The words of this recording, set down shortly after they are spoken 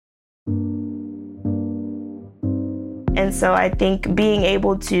And so I think being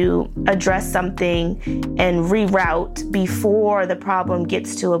able to address something and reroute before the problem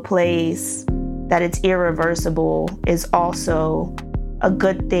gets to a place that it's irreversible is also a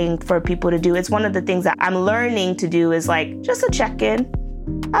good thing for people to do. It's one of the things that I'm learning to do is like just a check-in.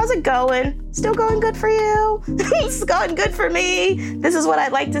 How's it going? Still going good for you? It's going good for me. This is what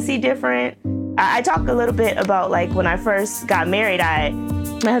I'd like to see different. I talk a little bit about like when I first got married,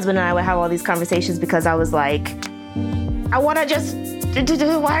 my husband and I would have all these conversations because I was like, I want to just,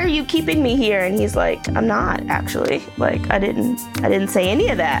 why are you keeping me here? And he's like, I'm not actually. Like, I didn't say any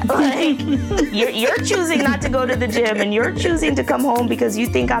of that. Like, you're choosing not to go to the gym and you're choosing to come home because you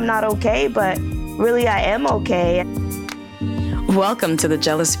think I'm not okay, but really I am okay. Welcome to The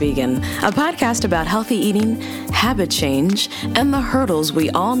Jealous Vegan, a podcast about healthy eating, habit change, and the hurdles we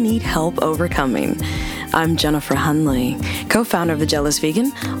all need help overcoming. I'm Jennifer Hunley, co-founder of The Jealous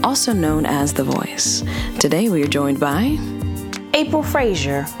Vegan, also known as The Voice. Today we are joined by April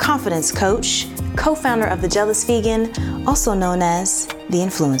Frazier, confidence coach, co-founder of The Jealous Vegan, also known as The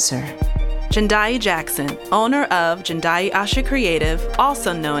Influencer. Jendai Jackson, owner of Jendai Asha Creative,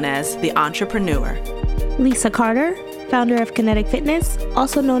 also known as The Entrepreneur. Lisa Carter, founder of Kinetic Fitness,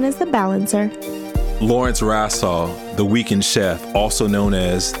 also known as The Balancer. Lawrence Rassall, the weekend chef, also known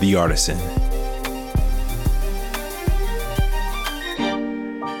as The Artisan.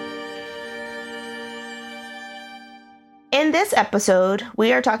 In this episode,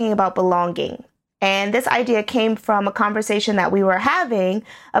 we are talking about belonging. And this idea came from a conversation that we were having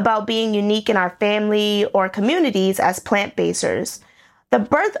about being unique in our family or communities as plant-basers. The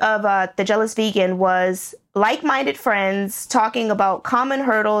birth of The Jealous Vegan was like-minded friends talking about common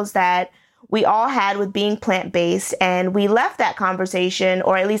hurdles that we all had with being plant-based. And we left that conversation,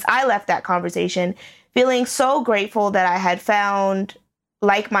 or at least I left that conversation, feeling so grateful that I had found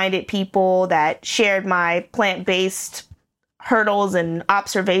like-minded people that shared my plant-based hurdles and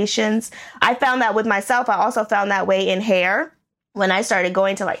observations. I found that with myself. I also found that way in hair. When I started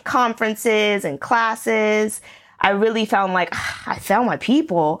going to like conferences and classes, I really found like, I found my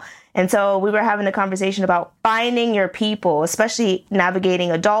people. And so we were having a conversation about finding your people, especially navigating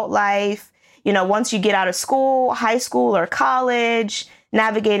adult life. You know, once you get out of school, high school or college,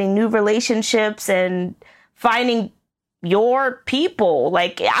 navigating new relationships and finding your people,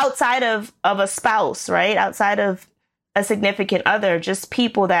 like outside of a spouse, right? Outside of a significant other, just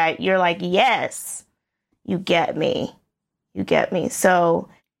people that you're like, yes, you get me. You get me. So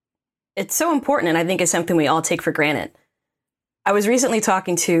it's so important, and I think it's something we all take for granted. I was recently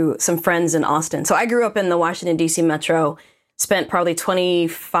talking to some friends in Austin. So I grew up in the Washington, D.C. metro, spent probably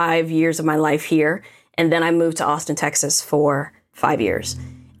 25 years of my life here, and then I moved to Austin, Texas for 5 years.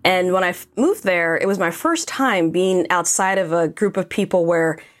 And when I moved there, it was my first time being outside of a group of people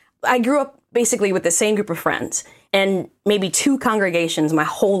where I grew up basically with the same group of friends and maybe two congregations my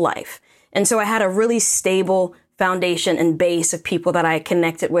whole life. And so I had a really stable foundation and base of people that I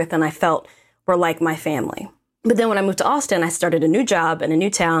connected with and I felt were like my family. But then when I moved to Austin, I started a new job in a new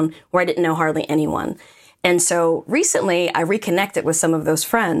town where I didn't know hardly anyone. And so recently I reconnected with some of those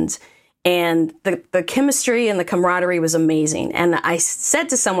friends, and the chemistry and the camaraderie was amazing. And I said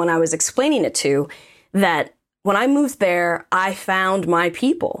to someone I was explaining it to that when I moved there, I found my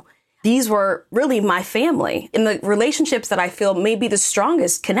people. These were really my family in the relationships that I feel may be the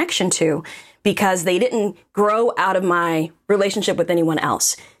strongest connection to, because they didn't grow out of my relationship with anyone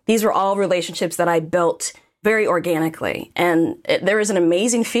else. These were all relationships that I built very organically. And there is an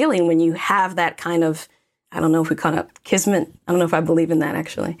amazing feeling when you have that kind of, I don't know if we call it kismet. I don't know if I believe in that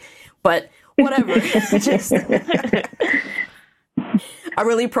actually, but whatever. Just a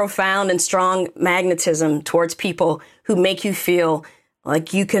really profound and strong magnetism towards people who make you feel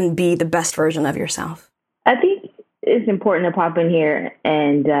like you can be the best version of yourself. I think it's important to pop in here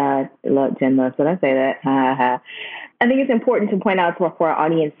and look, Jen loves when I say that. I think it's important to point out for our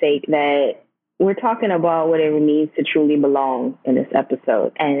audience's sake that we're talking about what it means to truly belong in this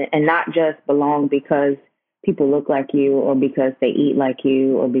episode, and not just belong because people look like you or because they eat like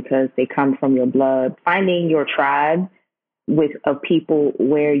you or because they come from your blood. Finding your tribe of people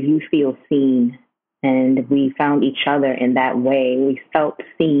where you feel seen, and we found each other in that way. We felt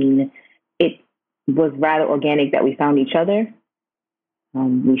seen. It was rather organic that we found each other.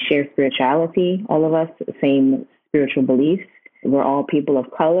 We share spirituality, all of us, the same spiritual beliefs. We're all people of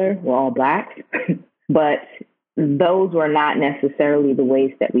color. We're all Blacks. But those were not necessarily the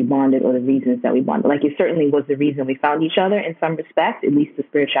ways that we bonded or the reasons that we bonded. Like, it certainly was the reason we found each other in some respect, at least the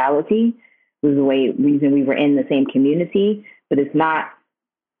spirituality was the reason we were in the same community. But it's not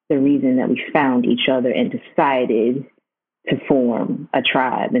the reason that we found each other and decided to form a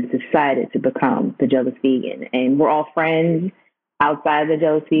tribe and decided to become the Jealous Vegan. And we're all friends outside the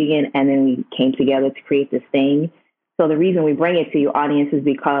Jealous Vegan, and then we came together to create this thing. So the reason we bring it to your audience is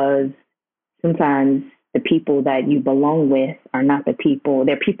because sometimes the people that you belong with are not the people,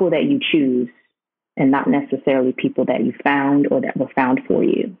 they're people that you choose and not necessarily people that you found or that were found for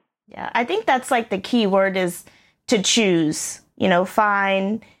you. Yeah, I think that's like the key word is to choose,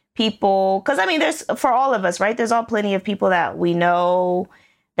 find people. Because, I mean, there's, for all of us, right, there's all plenty of people that we know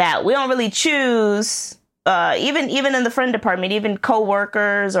that we don't really choose. Even in the friend department, even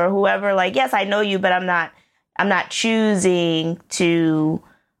coworkers or whoever, like, yes, I know you, but I'm not choosing to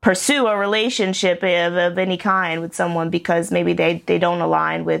pursue a relationship of any kind with someone because maybe they don't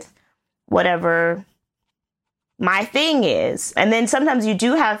align with whatever my thing is. And then sometimes you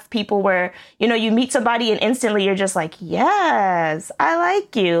do have people where, you meet somebody and instantly you're just like, yes, I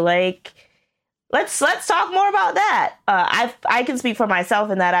like you. Like, let's talk more about that. I can speak for myself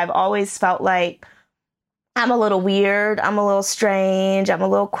in that I've always felt like I'm a little weird. I'm a little strange. I'm a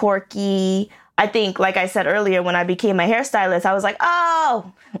little quirky. I think, like I said earlier, when I became a hairstylist, I was like,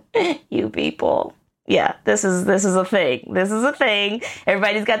 oh, you people. Yeah, this is a thing. This is a thing.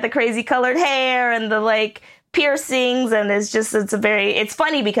 Everybody's got the crazy colored hair and the like piercings. And it's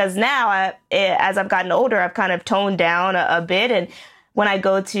funny because now as I've gotten older, I've kind of toned down a bit. And when I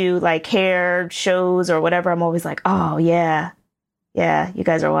go to like hair shows or whatever, I'm always like, oh yeah, you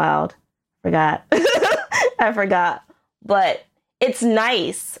guys are wild. I forgot. But it's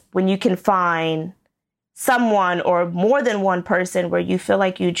nice when you can find someone or more than one person where you feel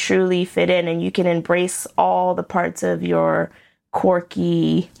like you truly fit in and you can embrace all the parts of your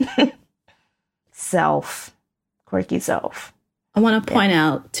quirky self. I want to point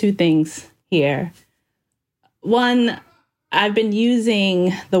out two things here. One, I've been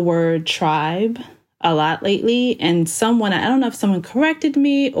using the word tribe a lot lately, and I don't know if someone corrected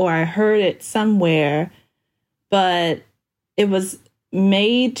me or I heard it somewhere, but it was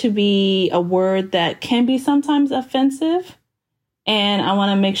made to be a word that can be sometimes offensive. And I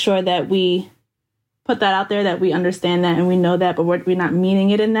want to make sure that we put that out there, that we understand that and we know that, but we're not meaning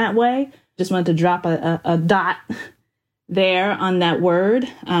it in that way. Just wanted to drop a dot there on that word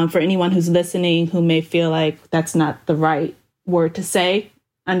for anyone who's listening who may feel like that's not the right word to say.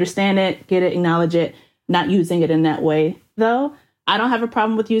 Understand it, get it, acknowledge it, not using it in that way, though. I don't have a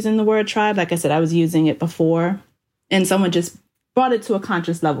problem with using the word tribe. Like I said, I was using it before, and someone just brought it to a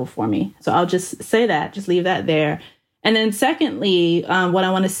conscious level for me. So I'll just say that, just leave that there. And then secondly, what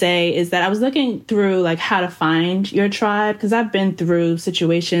I want to say is that I was looking through like how to find your tribe, because I've been through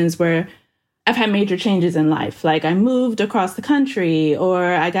situations where I've had major changes in life. Like I moved across the country, or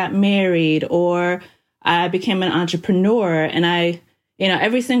I got married, or I became an entrepreneur. And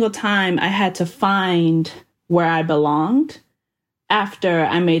every single time I had to find where I belonged after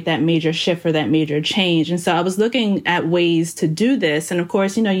I made that major shift or that major change. And so I was looking at ways to do this. And of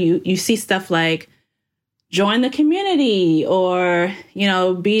course, you see stuff like join the community, or,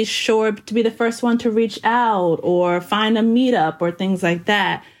 be sure to be the first one to reach out, or find a meetup or things like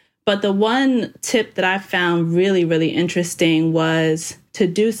that. But the one tip that I found really, really interesting was to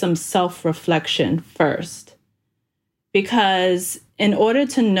do some self-reflection first. Because in order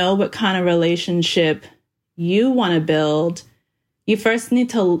to know what kind of relationship you want to build, you first need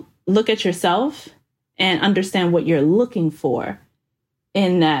to look at yourself and understand what you're looking for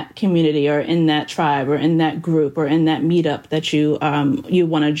in that community or in that tribe or in that group or in that meetup that you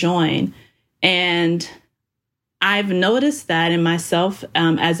want to join. And I've noticed that in myself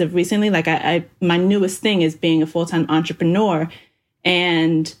as of recently. Like my newest thing is being a full-time entrepreneur,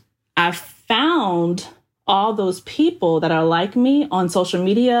 and I've found all those people that are like me on social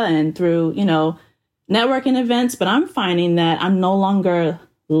media and through, networking events. But I'm finding that I'm no longer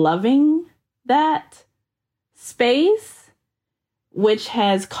loving that space, which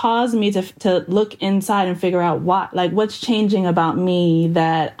has caused me to look inside and figure out what's changing about me,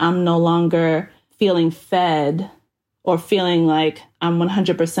 that I'm no longer feeling fed or feeling like I'm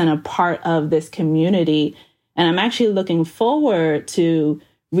 100% a part of this community. And I'm actually looking forward to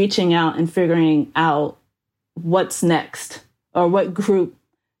reaching out and figuring out what's next, or what group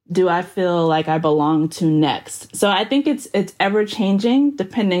do I feel like I belong to next. So I think it's ever changing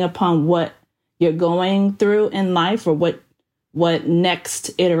depending upon what you're going through in life, or what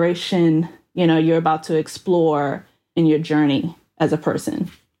next iteration, you're about to explore in your journey as a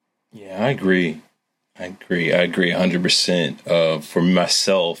person. Yeah, I agree 100%. For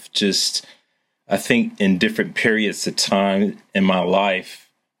myself, I think in different periods of time in my life,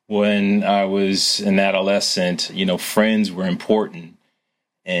 when I was an adolescent, friends were important,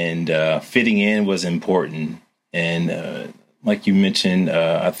 and fitting in was important. And like you mentioned,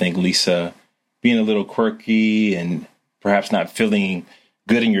 I think, Lisa, being a little quirky and perhaps not feeling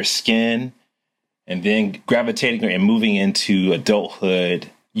good in your skin, and then gravitating and moving into adulthood,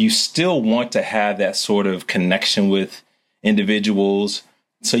 you still want to have that sort of connection with individuals.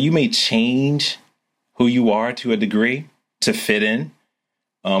 So you may change who you are to a degree to fit in.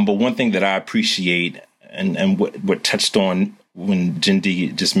 But one thing that I appreciate and what touched on when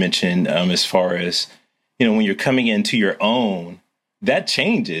Jindy just mentioned, as far as, when you're coming into your own, that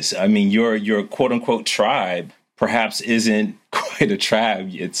changes. I mean, your quote unquote tribe perhaps isn't quite a tribe.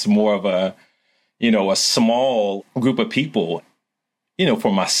 It's more of a small group of people.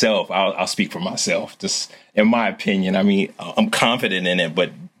 For myself, I'll speak for myself, just in my opinion. I mean, I'm confident in it,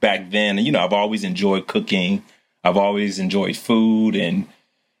 but back then, I've always enjoyed cooking. I've always enjoyed food and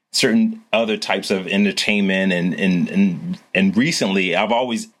certain other types of entertainment. And recently I've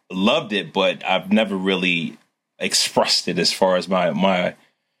always loved it, but I've never really expressed it as far as my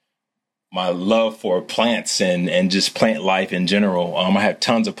love for plants and just plant life in general. I have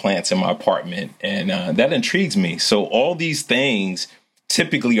tons of plants in my apartment, and that intrigues me. So all these things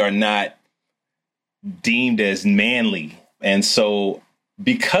typically are not deemed as manly. And so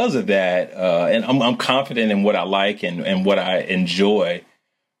because of that, and I'm confident in what I like and what I enjoy,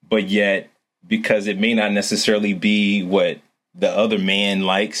 but yet because it may not necessarily be what the other man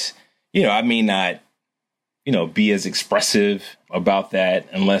likes, I may not, be as expressive about that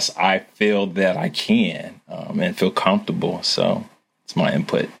unless I feel that I can and feel comfortable. So it's my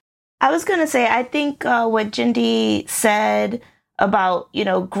input. I was going to say, I think what Jindy said about,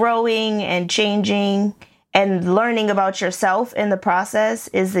 growing and changing and learning about yourself in the process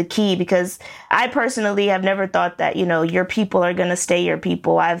is the key, because I personally have never thought that, your people are going to stay your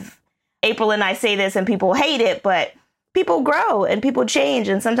people. April and I say this and people hate it, but people grow and people change.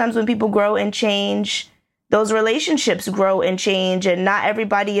 And sometimes when people grow and change, those relationships grow and change, and not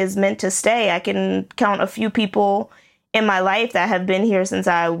everybody is meant to stay. I can count a few people in my life that have been here since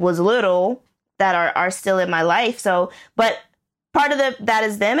I was little that are still in my life. So, but part of that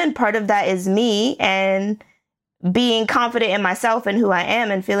is them and part of that is me, and being confident in myself and who I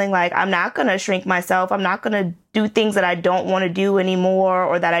am, and feeling like I'm not going to shrink myself. I'm not going to do things that I don't want to do anymore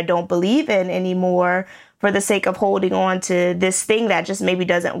or that I don't believe in anymore for the sake of holding on to this thing that just maybe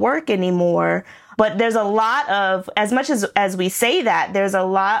doesn't work anymore. But there's a lot of, as much as we say that, there's a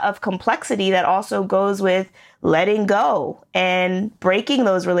lot of complexity that also goes with letting go and breaking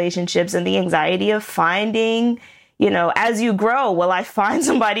those relationships, and the anxiety of finding, as you grow, will I find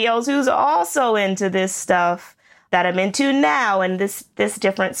somebody else who's also into this stuff that I'm into now in this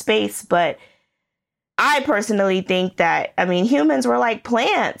different space? But I personally think that, humans, we're like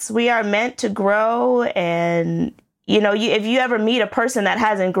plants. We are meant to grow. And, if you ever meet a person that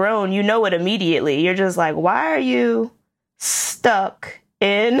hasn't grown, you know it immediately. You're just like, why are you stuck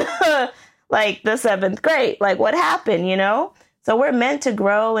in like the 7th grade? Like, what happened, So we're meant to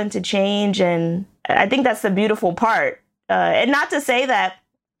grow and to change. And I think that's the beautiful part. And not to say that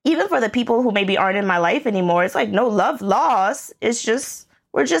even for the people who maybe aren't in my life anymore, it's like no love lost. It's just,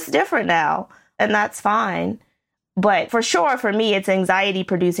 we're just different now. And that's fine. But for sure, for me, it's anxiety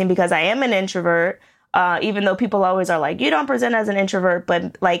producing because I am an introvert. Even though people always are like, you don't present as an introvert,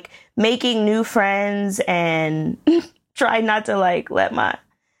 but like making new friends and try not to like let my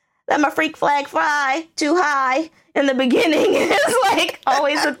freak flag fly too high in the beginning is like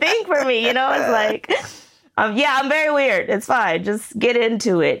always a thing for me. It's like, I'm very weird. It's fine. Just get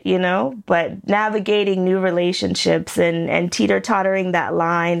into it, but navigating new relationships and teeter-tottering that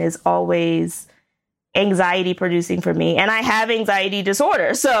line is always anxiety producing for me. And I have anxiety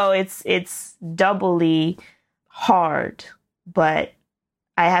disorder, so it's doubly hard. But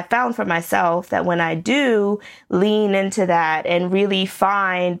I have found for myself that when I do lean into that and really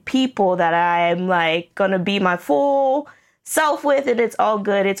find people that I'm like going to be my full self with, and it's all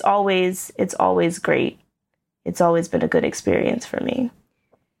good, it's always great. It's always been a good experience for me.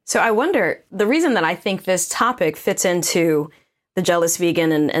 So I wonder, the reason that I think this topic fits into the Jealous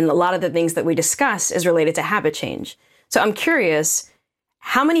Vegan and a lot of the things that we discuss is related to habit change. So I'm curious,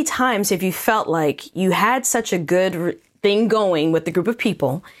 how many times have you felt like you had such a good thing going with the group of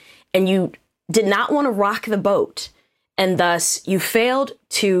people and you did not want to rock the boat, and thus you failed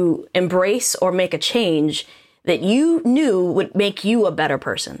to embrace or make a change that you knew would make you a better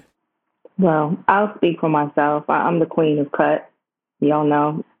person? Well, I'll speak for myself. I'm the queen of cut. Y'all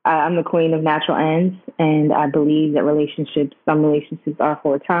know. I'm the queen of natural ends, and I believe that some relationships are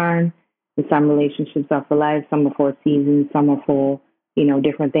for a time, and some relationships are for life, some are for seasons, some are for,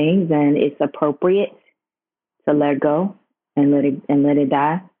 different things, and it's appropriate to let go and let it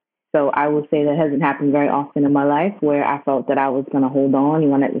die. So I would say that hasn't happened very often in my life where I felt that I was going to hold on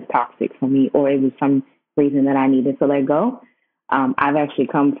when it was toxic for me, or it was some reason that I needed to let go. I've actually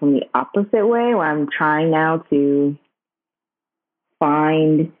come from the opposite way, where I'm trying now to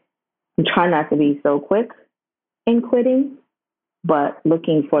I'm trying not to be so quick in quitting, but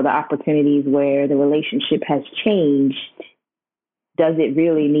looking for the opportunities where the relationship has changed. Does it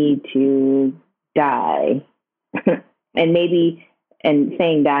really need to die? And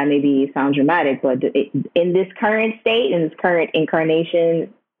saying die maybe sounds dramatic, but in this current state, in this current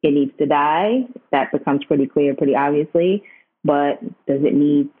incarnation, it needs to die. That becomes pretty clear, pretty obviously. But does it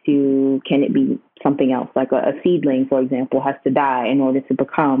can it be something else? Like a seedling, for example, has to die in order to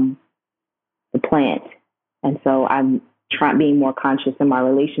become the plant. And so I'm being more conscious in my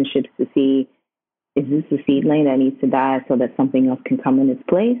relationships to see, is this a seedling that needs to die so that something else can come in its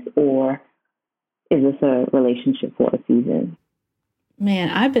place? Or is this a relationship for a season?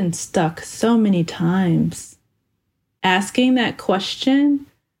 Man, I've been stuck so many times. Asking that question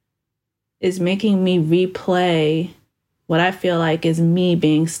is making me replay what I feel like is me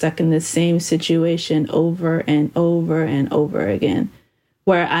being stuck in the same situation over and over and over again,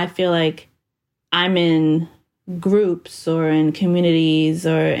 where I feel like I'm in groups or in communities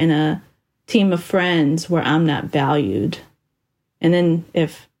or in a team of friends where I'm not valued. And then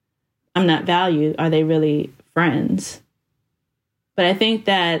if I'm not valued, are they really friends? But I think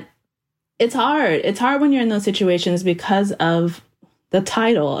that it's hard. It's hard when you're in those situations because of the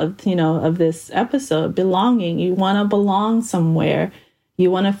title of this episode, belonging. You want to belong somewhere. You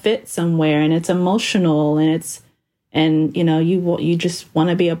want to fit somewhere, and it's emotional, and you just want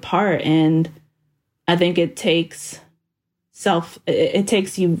to be a part. And I think it takes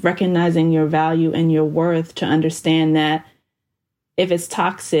you recognizing your value and your worth to understand that if it's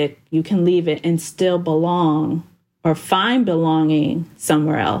toxic, you can leave it and still belong or find belonging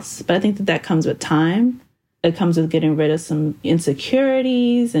somewhere else. But I think that comes with time. It comes with getting rid of some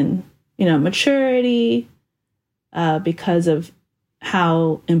insecurities and, maturity, because of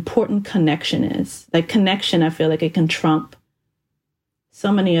how important connection is. Like connection, I feel like it can trump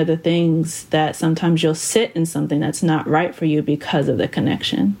so many other things, that sometimes you'll sit in something that's not right for you because of the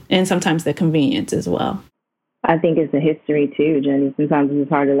connection, and sometimes the convenience as well. I think it's the history too, Jenny. Sometimes it's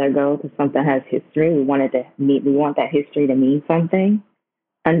hard to let go because something has history. We want that history to mean something.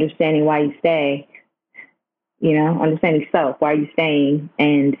 Understanding why you stay, understanding self. Why are you staying,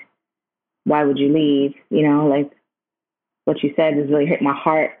 and why would you leave? Like what you said has really hit my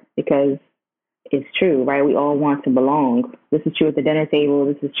heart, because it's true, right? We all want to belong. This is true at the dinner table.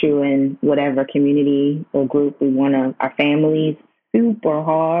 This is true in whatever community or group we want to. Our families, super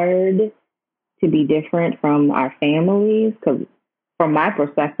hard to be different from our families, because from my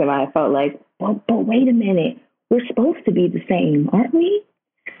perspective, I felt like, but wait a minute, we're supposed to be the same, aren't we?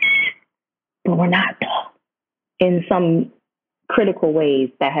 But we're not, though. In some critical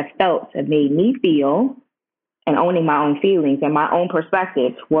ways that have made me feel, and owning my own feelings and my own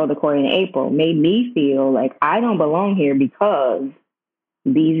perspective, World According to April, made me feel like I don't belong here because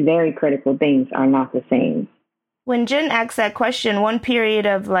these very critical things are not the same. When Jen asked that question, one period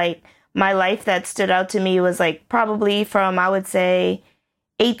of my life that stood out to me was probably from, I would say,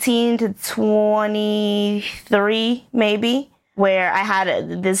 18 to 23, maybe, where I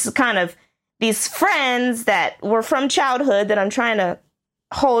had these friends that were from childhood that I'm trying to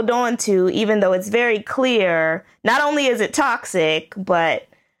hold on to, even though it's very clear, not only is it toxic, but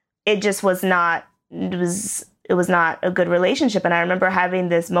it just was not, it was not a good relationship. And I remember having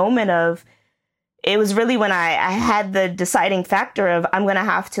this moment of, it was really when I had the deciding factor of, I'm going to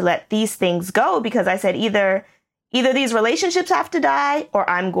have to let these things go, because I said either these relationships have to die or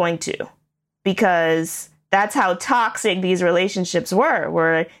I'm going to, because that's how toxic these relationships were,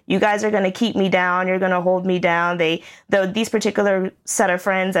 where you guys are going to keep me down. You're going to hold me down. These particular set of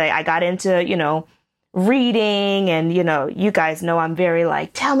friends, I got into, reading, and, you guys know I'm very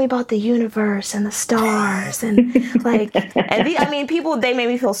tell me about the universe and the stars and people, they made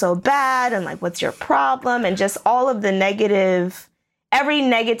me feel so bad, and what's your problem? And just all of the every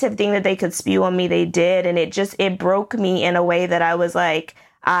negative thing that they could spew on me, they did. And it broke me in a way that I was like,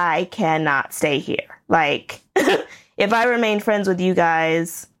 I cannot stay here. If I remain friends with you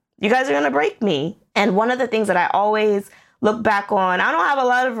guys are going to break me. And one of the things that I always look back on, I don't have a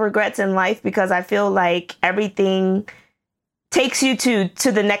lot of regrets in life, because I feel like everything takes you to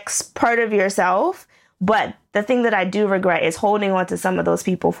the next part of yourself. But the thing that I do regret is holding on to some of those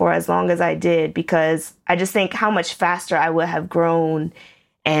people for as long as I did, because I just think how much faster I would have grown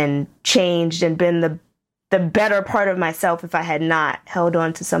and changed and been the better part of myself if I had not held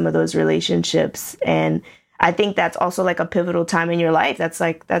on to some of those relationships. And I think that's also like a pivotal time in your life. That's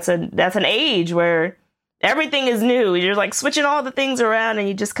an age where everything is new. You're like switching all the things around and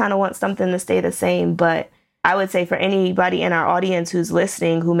you just kind of want something to stay the same. But I would say for anybody in our audience who's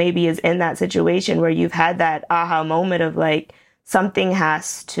listening, who maybe is in that situation where you've had that aha moment of like, something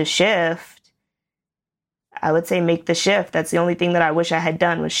has to shift, I would say make the shift. That's the only thing that I wish I had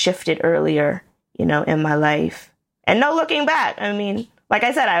done, was shifted earlier, in my life. And no looking back. I mean, like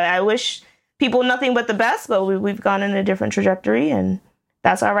I said, I wish people nothing but the best, but we've gone in a different trajectory, and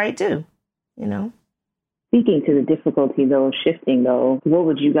that's all right too, Speaking to the difficulty, though, shifting, though, what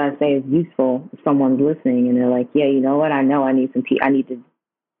would you guys say is useful if someone's listening and they're like, yeah, you know what? I know I need I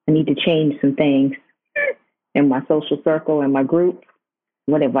need to change some things in my social circle and my group.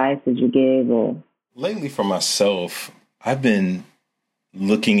 What advice would you give? Or lately, for myself, I've been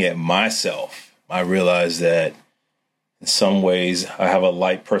looking at myself. I realize that in some ways I have a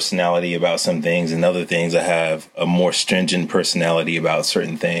light personality about some things, and other things I have a more stringent personality about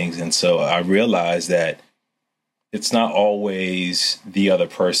certain things. And so I realize that it's not always the other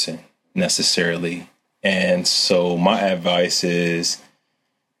person necessarily. And so my advice is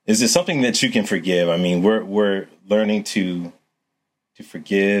it something that you can forgive? I mean, we're learning to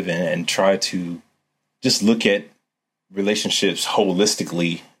forgive and try to just look at relationships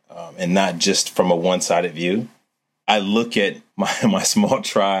holistically, and not just from a one-sided view. I look at my small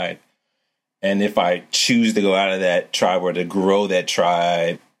tribe, and if I choose to go out of that tribe or to grow that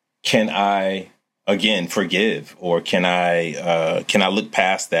tribe, can I again forgive, or can I look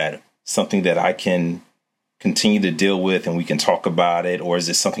past that? Something that I can continue to deal with and we can talk about it, or is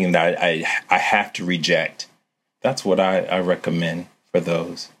it something that I have to reject? That's what I recommend for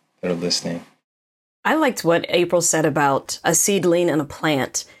those that are listening. I liked what April said about a seedling and a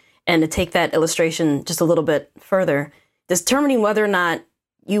plant. And to take that illustration just a little bit further, determining whether or not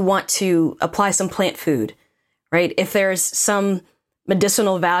you want to apply some plant food, right? If there's some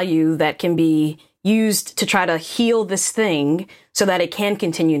medicinal value that can be used to try to heal this thing so that it can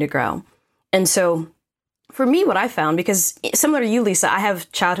continue to grow. And so for me, what I found, because similar to you, Lisa, I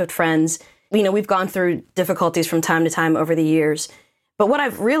have childhood friends, we've gone through difficulties from time to time over the years. But what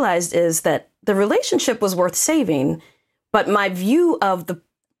I've realized is that the relationship was worth saving, but my view of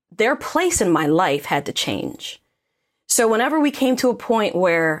their place in my life had to change. So whenever we came to a point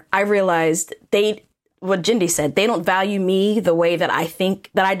where I realized what Jindy said, they don't value me the way that I think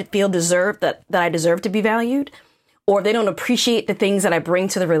that I feel that I deserve to be valued, or they don't appreciate the things that I bring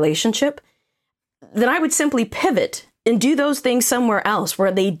to the relationship, then I would simply pivot and do those things somewhere else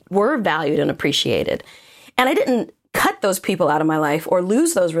where they were valued and appreciated. And I didn't cut those people out of my life or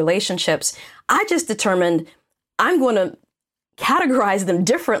lose those relationships. I just determined I'm going to categorize them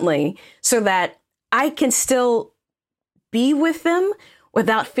differently so that I can still be with them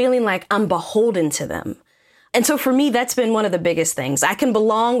without feeling like I'm beholden to them. And so for me, that's been one of the biggest things. I can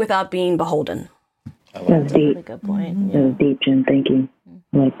belong without being beholden. That's deep. That's a good point. Mm-hmm. That's deep, Jen. Thank you.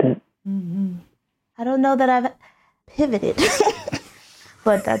 I like that. Mm-hmm. I don't know that I've pivoted,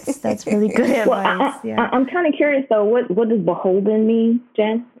 but that's really good advice. Well, I'm kind of curious though. What does beholden mean,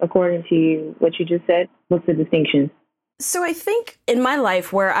 Jen? According to what you just said, what's the distinction? So I think in my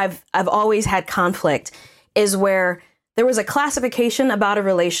life where I've always had conflict is where there was a classification about a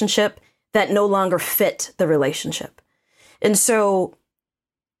relationship that no longer fit the relationship. And so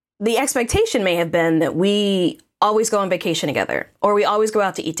the expectation may have been that we always go on vacation together, or we always go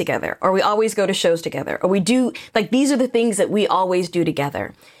out to eat together, or we always go to shows together, or we do, like, these are the things that we always do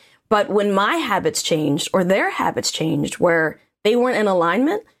together. But when my habits changed or their habits changed where they weren't in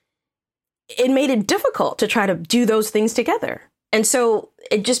alignment, it made it difficult to try to do those things together. And so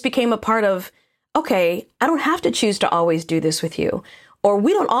it just became a part of, okay, I don't have to choose to always do this with you, or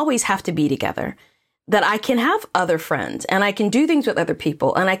we don't always have to be together, that I can have other friends and I can do things with other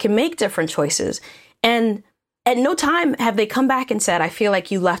people and I can make different choices. And at no time have they come back and said, I feel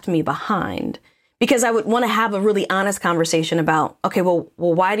like you left me behind, because I would want to have a really honest conversation about, okay, well,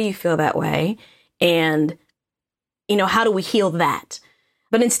 why do you feel that way? And, how do we heal that?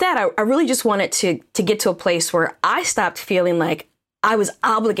 But instead, I really just wanted to get to a place where I stopped feeling like I was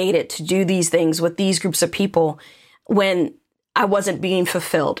obligated to do these things with these groups of people when I wasn't being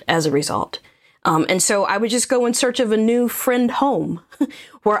fulfilled as a result. And so I would just go in search of a new friend home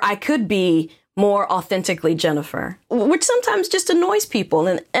where I could be more authentically Jennifer, which sometimes just annoys people.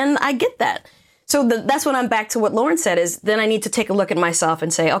 And I get that. So that's when I'm back to what Lauren said, is then I need to take a look at myself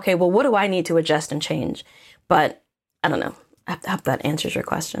and say, okay, well, what do I need to adjust and change? But I don't know. I hope that answers your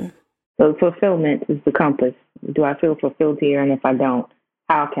question. So fulfillment is the compass. Do I feel fulfilled here? And if I don't,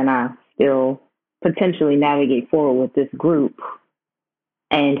 how can I still potentially navigate forward with this group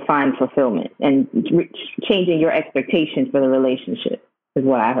and find fulfillment and changing your expectations for the relationship is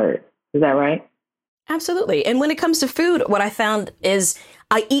what I heard. Is that right? Absolutely. And when it comes to food, what I found is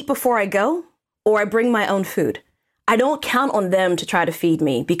I eat before I go, or I bring my own food. I don't count on them to try to feed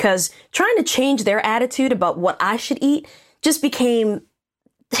me, because trying to change their attitude about what I should eat just became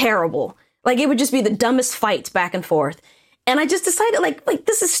terrible. Like, it would just be the dumbest fights back and forth. And I just decided, like,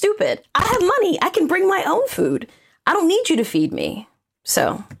 this is stupid. I have money. I can bring my own food. I don't need you to feed me.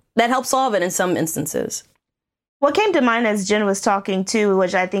 So that helps solve it in some instances. What came to mind as Jen was talking too,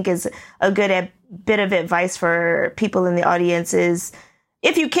 which I think is a good bit of advice for people in the audience, is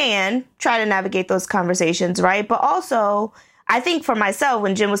if you can, try to navigate those conversations, right? But also, I think for myself,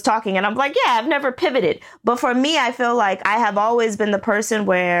 when Jen was talking, and I'm like, yeah, I've never pivoted. But for me, I feel like I have always been the person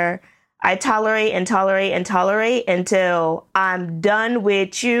where I tolerate and tolerate and tolerate until I'm done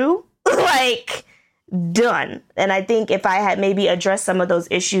with you, like done. And I think if I had maybe addressed some of those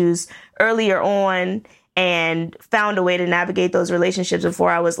issues earlier on and found a way to navigate those relationships before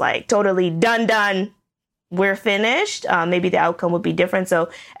I was like totally done, we're finished, maybe the outcome would be different. So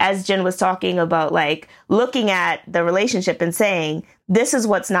as Jen was talking about, like, looking at the relationship and saying, this is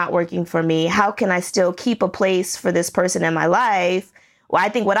what's not working for me. How can I still keep a place for this person in my life? Well, I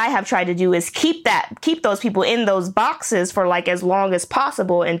think what I have tried to do is keep those people in those boxes for like as long as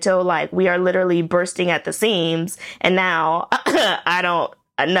possible until like we are literally bursting at the seams. And now I don't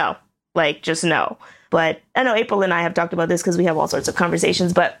know, like, just no. But I know April and I have talked about this because we have all sorts of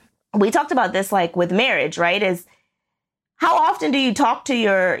conversations, but we talked about this like with marriage, right? Is how often do you talk to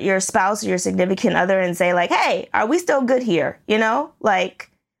your spouse or your significant other and say like, hey, are we still good here? You know, like,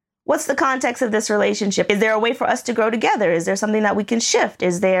 what's the context of this relationship? Is there a way for us to grow together? Is there something that we can shift?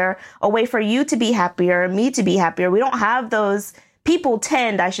 Is there a way for you to be happier, me to be happier? We don't have those. People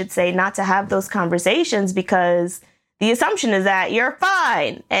tend, I should say, not to have those conversations because the assumption is that you're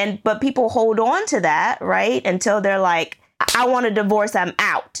fine. But people hold on to that, right? Until they're like, I want a divorce, I'm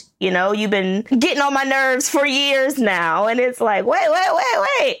out. You know, you've been getting on my nerves for years now. And it's like,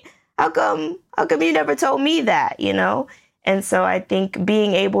 wait. How come you never told me that, you know? And so I think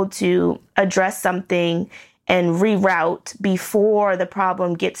being able to address something and reroute before the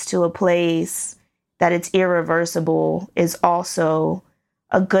problem gets to a place that it's irreversible is also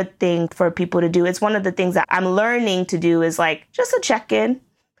a good thing for people to do. It's one of the things that I'm learning to do is like just a check-in.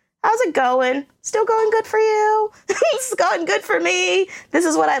 How's it going? Still going good for you? It's going good for me. This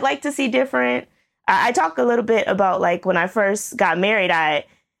is what I'd like to see different. I talk a little bit about like when I first got married,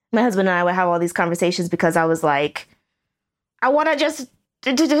 my husband and I would have all these conversations because I was like, I want to just,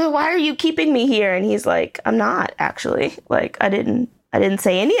 why are you keeping me here? And he's like, I'm not actually. Like, I didn't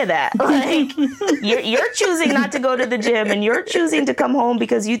say any of that. Like, you're choosing not to go to the gym and you're choosing to come home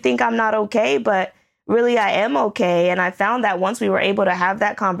because you think I'm not okay. But really, I am okay. And I found that once we were able to have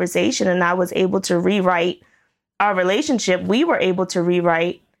that conversation and I was able to rewrite our relationship, we were able to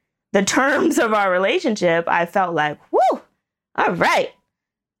rewrite the terms of our relationship. I felt like, whoo, all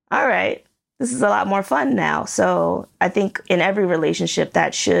right. This is a lot more fun now. So I think in every relationship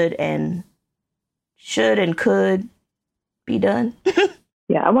that should and could be done.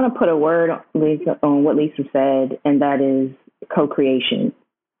 Yeah, I want to put a word, Lisa, on what Lisa said, and that is co-creation.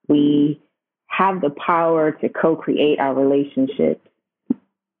 We have the power to co-create our relationships.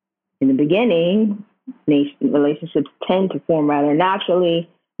 In the beginning, relationships tend to form rather naturally.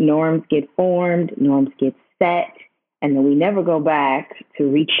 Norms get formed, norms get set, and then we never go back to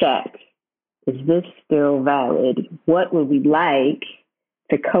recheck. Is this still valid? What would we like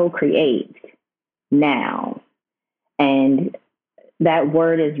to co-create now? And that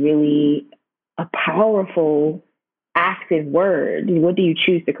word is really a powerful, active word. What do you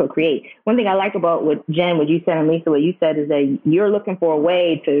choose to co-create? One thing I like about what you said, and Lisa, what you said is that you're looking for a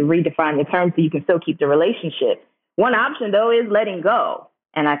way to redefine the term so you can still keep the relationship. One option, though, is letting go.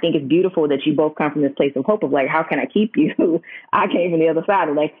 And I think it's beautiful that you both come from this place of hope of like, how can I keep you? I came from the other side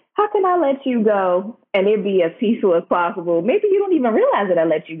of like, how can I let you go and it be as peaceful as possible? Maybe you don't even realize that I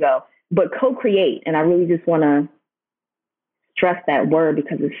let you go, but co-create. And I really just want to stress that word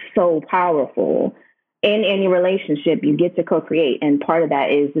because it's so powerful. In any relationship, you get to co-create. And part of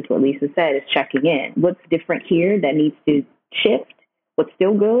that is just what Lisa said, is checking in. What's different here that needs to shift? What's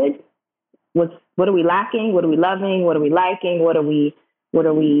still good? What are we lacking? What are we loving? What are we liking? What are we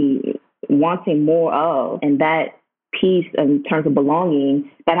wanting more of? And that piece in terms of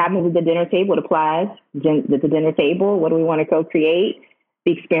belonging, that happens at the dinner table. It applies at the dinner table. What do we want to co-create?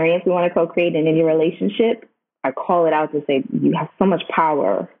 The experience we want to co-create in any relationship. I call it out to say you have so much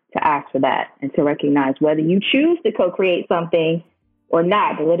power to ask for that and to recognize whether you choose to co-create something or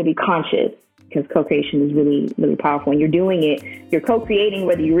not, but let it be conscious because co-creation is really, really powerful. When you're doing it, you're co-creating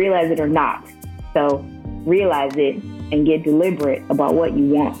whether you realize it or not. So realize it and get deliberate about what you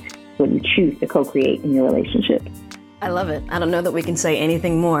want, what you choose to co-create in your relationship. I love it. I don't know that we can say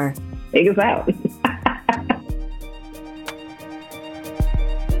anything more. Take us out.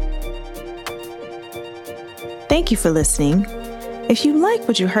 Thank you for listening. If you like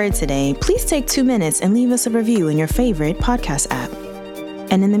what you heard today, please take 2 minutes and leave us a review in your favorite podcast app.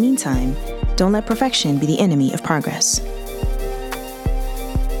 And in the meantime, don't let perfection be the enemy of progress.